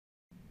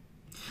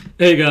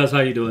Hey guys, how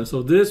you doing?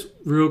 So this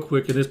real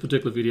quick in this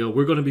particular video,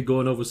 we're going to be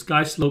going over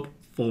Skyslope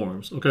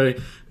Forms. Okay,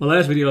 my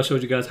last video I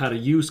showed you guys how to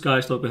use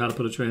Skyslope and how to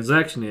put a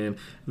transaction in.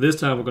 This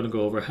time we're going to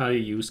go over how to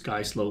use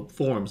Skyslope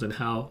Forms and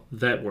how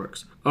that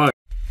works. All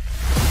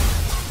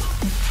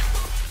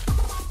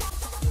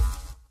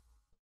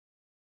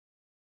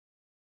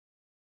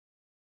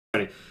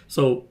right.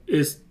 So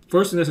it's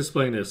first thing, let's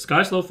explain this.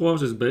 Skyslope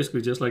Forms is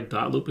basically just like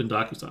Dotloop and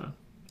DocuSign.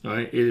 All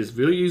right, it is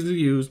really easy to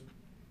use,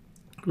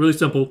 really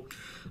simple.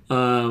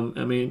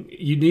 I mean,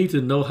 you need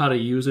to know how to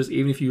use this,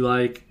 even if you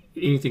like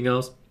anything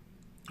else.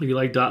 If you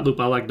like Dotloop,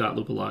 I like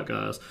Dotloop a lot,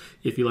 guys.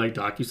 If you like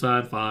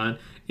DocuSign, fine.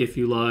 If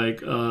you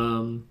like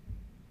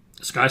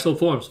Skyslope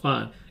Forms,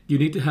 fine. You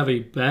need to have a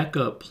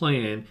backup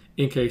plan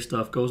in case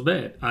stuff goes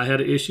bad. I had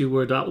an issue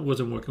where Dotloop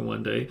wasn't working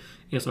one day,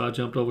 and so I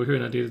jumped over here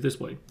and I did it this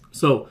way.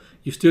 So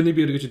you still need to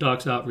be able to get your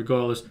docs out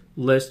regardless.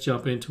 Let's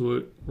jump into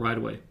it right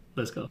away.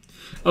 Let's go.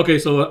 Okay,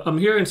 so I'm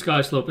here in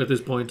Skyslope at this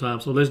point in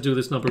time, so let's do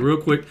this number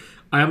real quick.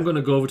 I am going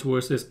to go over to where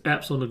it says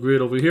apps on the grid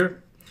over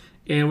here,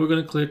 and we're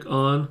going to click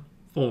on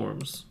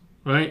Forms,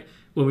 right?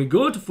 When we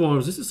go into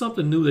Forms, this is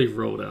something new they've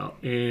rolled out,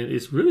 and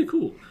it's really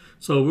cool.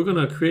 So we're going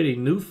to create a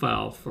new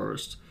file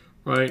first,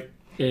 right?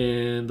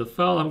 And the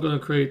file I'm going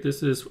to create,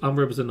 I'm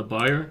representing the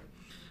buyer,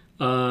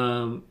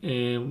 and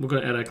we're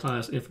going to add our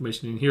client's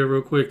information in here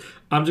real quick.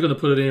 I'm just going to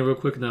put it in real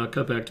quick, and then I'll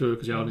cut back to it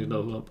because y'all need to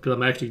know, because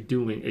I'm actually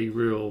doing a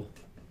real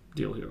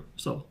deal here.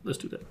 So let's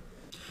do that.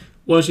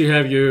 Once you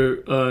have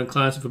your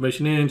client's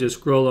information in, just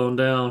scroll on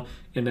down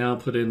and now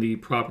put in the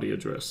property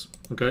address.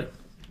 Okay.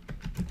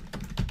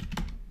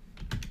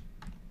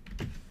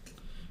 I'll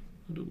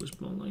do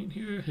wishbone lane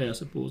here.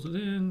 Hasset pulls it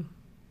in.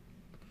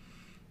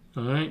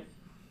 All right.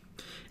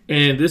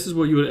 And this is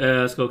where you would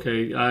ask,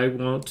 okay, I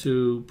want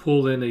to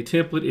pull in a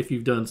template if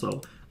you've done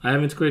so. I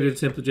haven't created a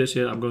template just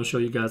yet. I'm going to show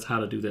you guys how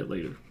to do that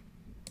later.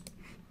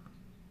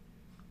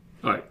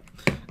 All right.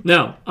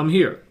 Now I'm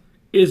here.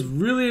 It's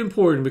really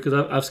important because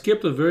I've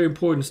skipped a very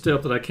important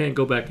step that I can't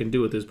go back and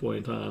do at this point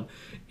in time.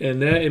 And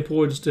that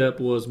important step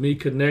was me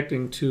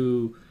connecting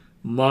to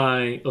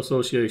my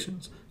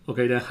associations.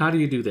 Okay, now how do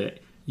you do that?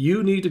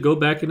 You need to go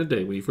back in the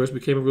day when you first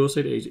became a real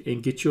estate agent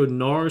and get your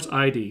NARS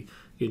ID,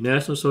 your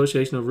National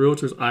Association of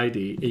Realtors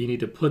ID, and you need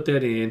to put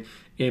that in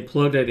and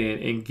plug that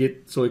in and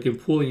get so it can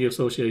pull in your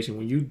association.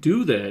 When you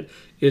do that,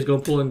 it's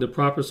going to pull in the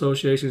proper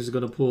associations. It's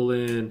going to pull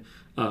in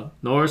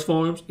NARS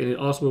forms, and it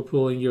also will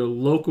pull in your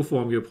local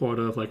form you're part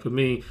of. Like for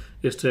me,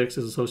 it's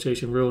Texas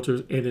Association of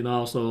Realtors, and then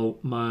also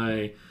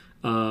my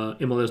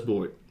MLS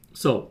board.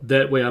 So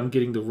that way I'm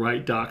getting the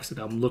right docs that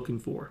I'm looking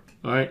for.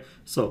 All right,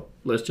 so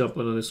let's jump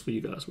on this for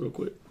you guys real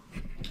quick.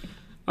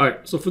 All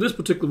right, so for this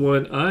particular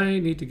one, I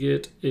need to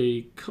get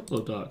a couple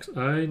of docs.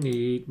 I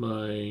need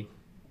my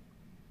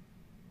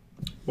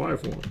wire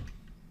form,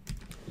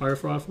 wire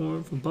fraud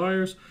form from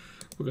buyers.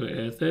 We're going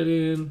to add that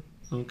in.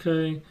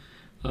 Okay.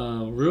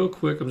 Real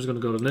quick, I'm just going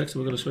to go to next,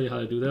 and we're going to show you how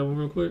to do that one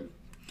real quick.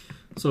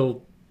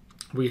 So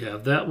we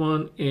have that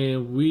one,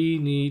 and we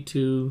need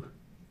to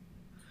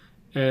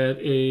add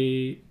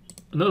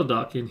another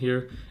doc in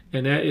here,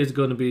 and that is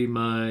going to be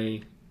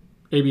my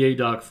ABA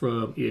doc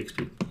from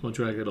EXP. I'm going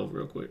to drag it over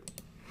real quick.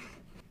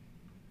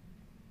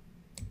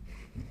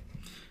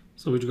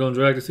 So we're going to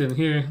drag this in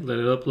here, let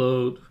it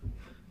upload.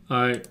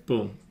 All right,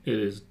 boom, it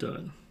is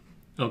done.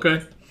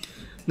 Okay.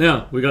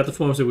 Now, we got the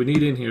forms that we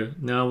need in here.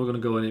 Now we're going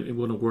to go in and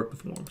we're going to work the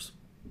forms.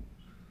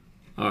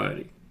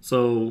 Alrighty.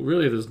 So,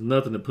 really, there's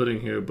nothing to put in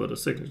here but a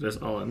signature. That's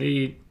all I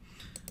need.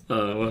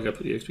 Well, I got to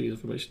put the EXP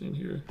information in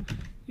here.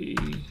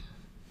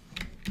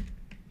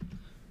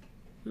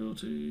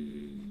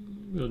 Realty.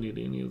 We don't need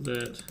any of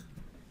that.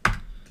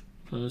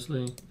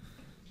 Honestly.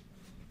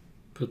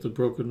 Put the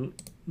broker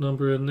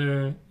number in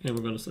there, and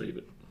we're going to save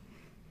it.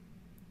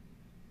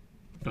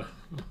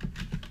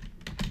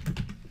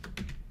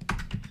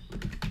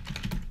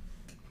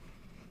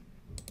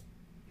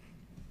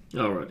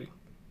 Alrighty.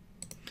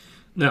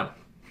 Now,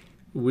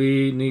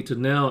 we need to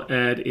now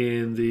add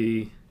in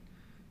the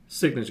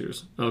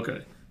signatures.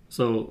 Okay,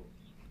 so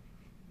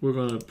we're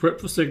going to prep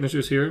for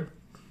signatures here.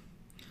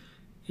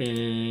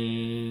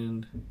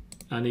 And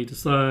I need to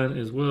sign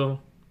as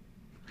well.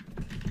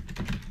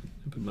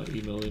 Put my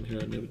email in here.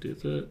 I never did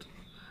that.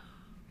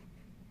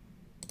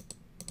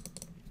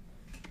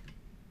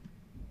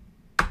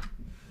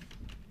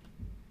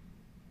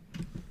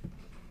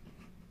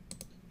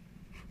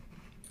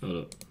 Hold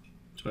up.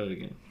 Try it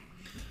again.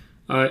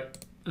 All right,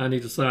 I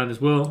need to sign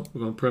as well.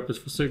 We're going to prep this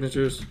for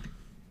signatures.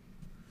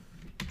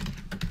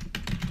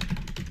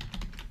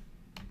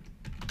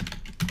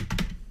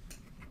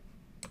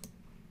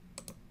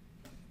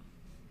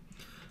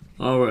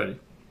 All right.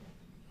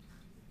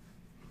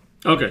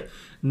 Okay,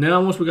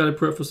 now once we got it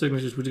prepped for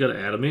signatures, we just got to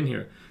add them in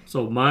here.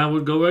 So mine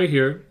would go right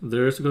here.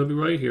 Theirs is going to be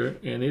right here,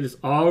 and it is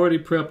already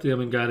prepped them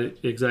and got it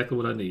exactly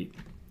what I need.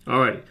 All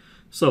right.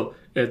 So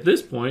at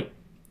this point,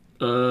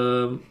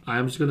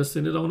 I'm just going to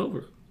send it on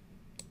over.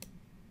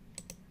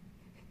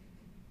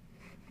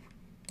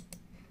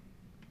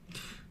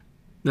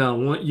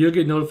 Now, you'll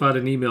get notified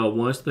in email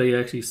once they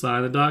actually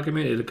sign the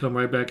document. It'll come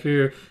right back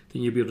here.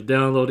 Then you'll be able to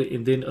download it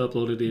and then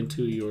upload it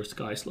into your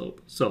Skyslope.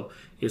 So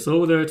it's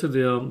over there to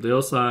them.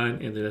 They'll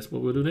sign, and then that's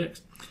what we'll do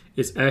next.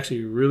 It's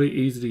actually really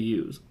easy to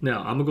use. Now,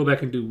 I'm going to go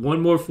back and do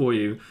one more for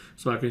you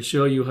so I can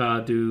show you how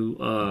to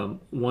do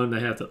one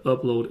that I have to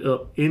upload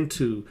up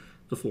into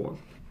the form.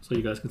 So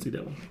you guys can see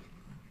that one.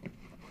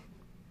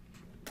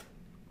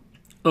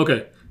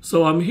 Okay,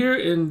 so I'm here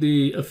in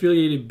the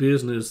affiliated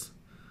business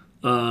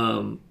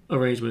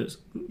arrangements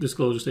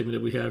disclosure statement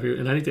that we have here,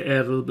 and I need to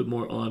add a little bit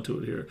more onto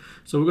it here.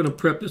 So we're going to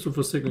prep this one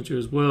for signature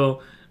as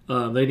well.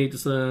 They need to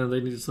sign, I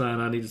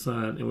need to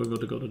sign, and we're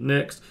going to go to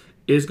next.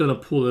 It's going to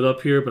pull it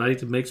up here, but I need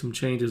to make some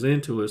changes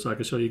into it so I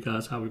can show you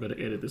guys how we're going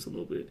to edit this a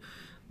little bit.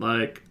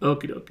 Like,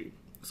 okie dokie.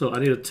 So I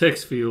need a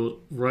text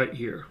field right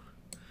here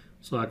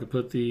so I can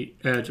put the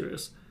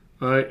address.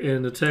 All right,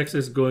 and the text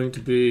is going to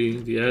be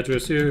the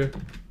address here.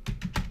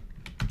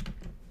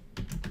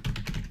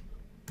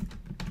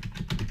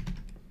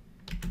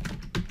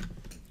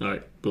 All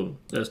right, boom,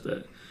 that's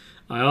that.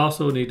 I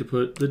also need to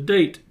put the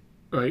date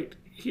right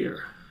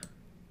here.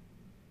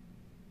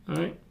 All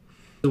right.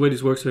 The way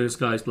this works here in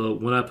Skyslope,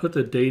 when I put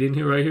the date in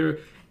here right here,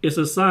 it's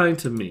assigned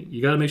to me.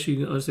 You got to make sure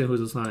you understand who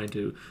it's assigned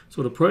to.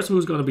 So the person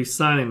who's going to be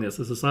signing this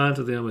is assigned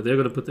to them, and they're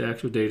going to put the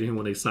actual date in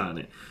when they sign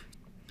it.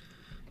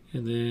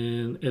 And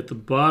then at the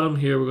bottom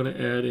here, we're going to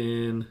add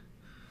in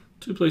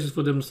 2 places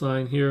for them to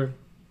sign here.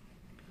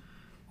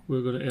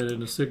 We're going to add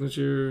in a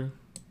signature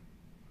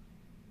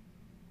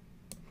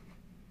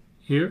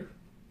here.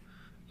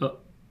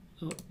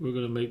 We're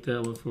going to make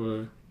that one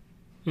for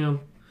him,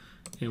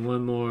 and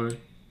one more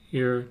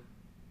here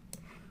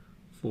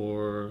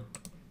for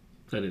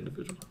that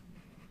individual.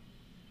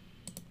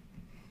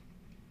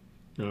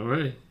 All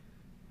right,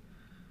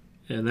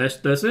 and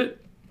that's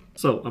it.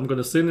 So I'm going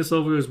to send this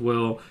over as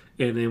well,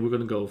 and then we're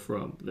going to go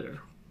from there.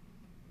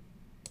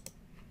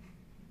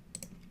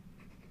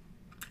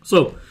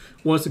 So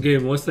once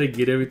again, once they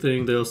get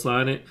everything, they'll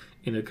sign it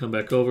and it'll come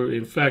back over.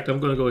 In fact,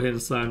 I'm going to go ahead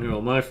and sign here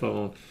on my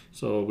phone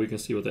so we can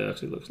see what that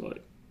actually looks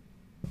like.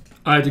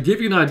 All right, to give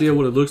you an idea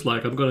what it looks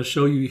like, I'm going to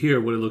show you here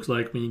what it looks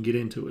like when you get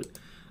into it.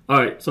 All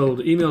right, so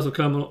the emails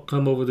will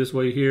come over this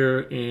way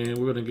here, and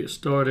we're going to get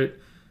started.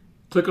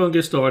 Click on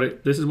Get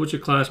Started. This is what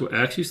your clients will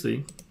actually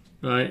see.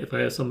 All right, if I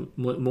had some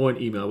more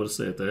in email, I would have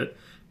said that,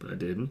 but I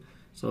didn't.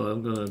 So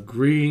I'm going to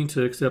agree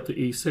to accept the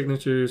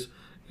e-signatures,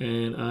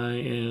 and I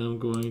am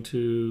going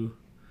to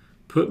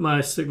put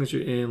my signature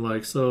in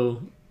like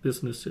so.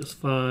 This one is just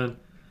fine,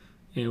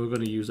 and we're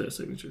going to use that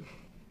signature.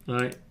 All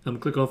right, I'm going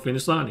to click on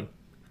Finish Signing,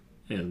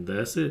 and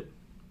that's it.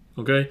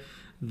 Okay,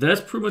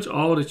 that's pretty much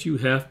all that you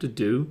have to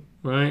do.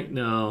 Right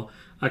now,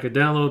 I could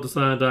download the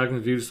signed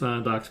document, view the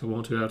signed document if I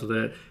want to after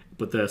that,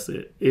 but that's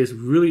it. It's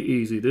really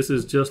easy. This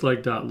is just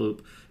like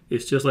Dotloop.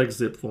 It's just like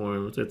Zip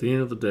Forms. At the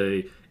end of the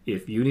day,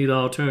 if you need an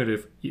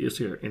alternative, it's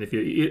here. And if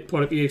you're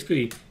part of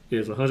EXP,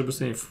 it's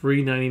 100%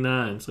 free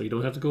 99, so you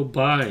don't have to go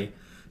buy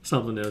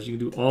something else. You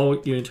can do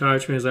all your entire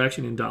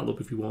transaction in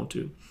Dotloop if you want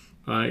to.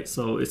 All right,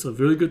 so it's a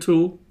really good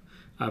tool.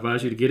 I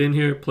advise you to get in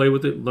here, play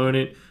with it, learn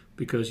it,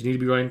 because you need to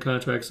be writing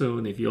contracts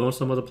soon. If you're on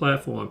some other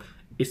platform,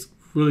 it's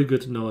really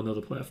good to know another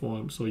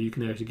platform so you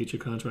can actually get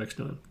your contracts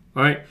done.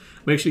 All right,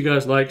 make sure you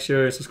guys like,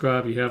 share, and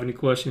subscribe. If you have any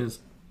questions,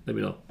 let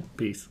me know.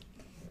 Peace.